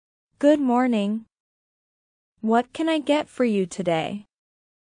Good morning. What can I get for you today?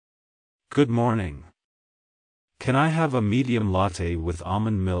 Good morning. Can I have a medium latte with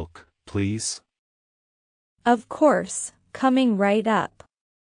almond milk, please? Of course, coming right up.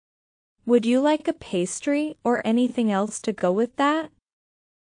 Would you like a pastry or anything else to go with that?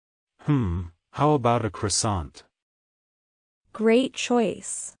 How about a croissant? Great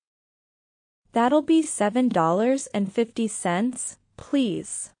choice. That'll be $7.50,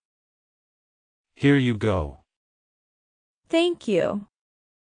 please. Here you go. Thank you.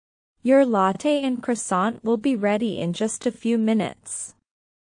 Your latte and croissant will be ready in just a few minutes.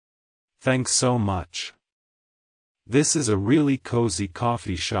 Thanks so much. This is a really cozy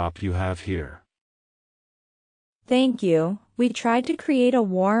coffee shop you have here. Thank you. We tried to create a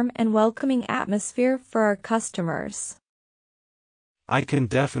warm and welcoming atmosphere for our customers. I can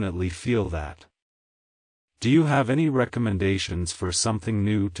definitely feel that. Do you have any recommendations for something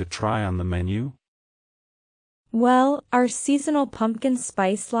new to try on the menu? Well, our seasonal pumpkin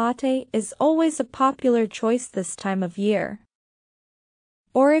spice latte is always a popular choice this time of year.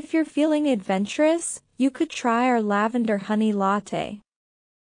 Or if you're feeling adventurous, you could try our lavender honey latte.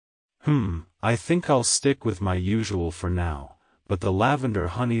 I think I'll stick with my usual for now, but the lavender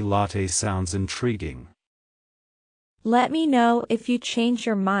honey latte sounds intriguing. Let me know if you change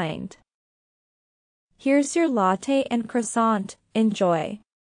your mind. Here's your latte and croissant. Enjoy.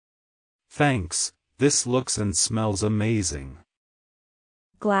 Thanks, this looks and smells amazing.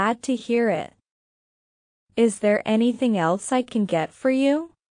 Glad to hear it. Is there anything else I can get for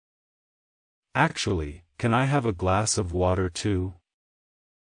you? Actually, can I have a glass of water too?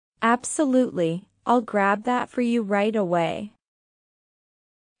 Absolutely, I'll grab that for you right away.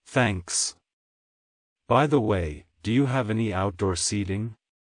 Thanks. By the way, do you have any outdoor seating?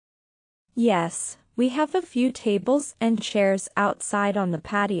 Yes, we have a few tables and chairs outside on the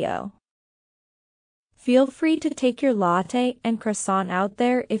patio. Feel free to take your latte and croissant out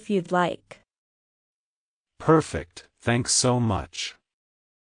there if you'd like. Perfect, thanks so much.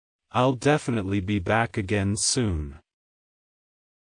 I'll definitely be back again soon.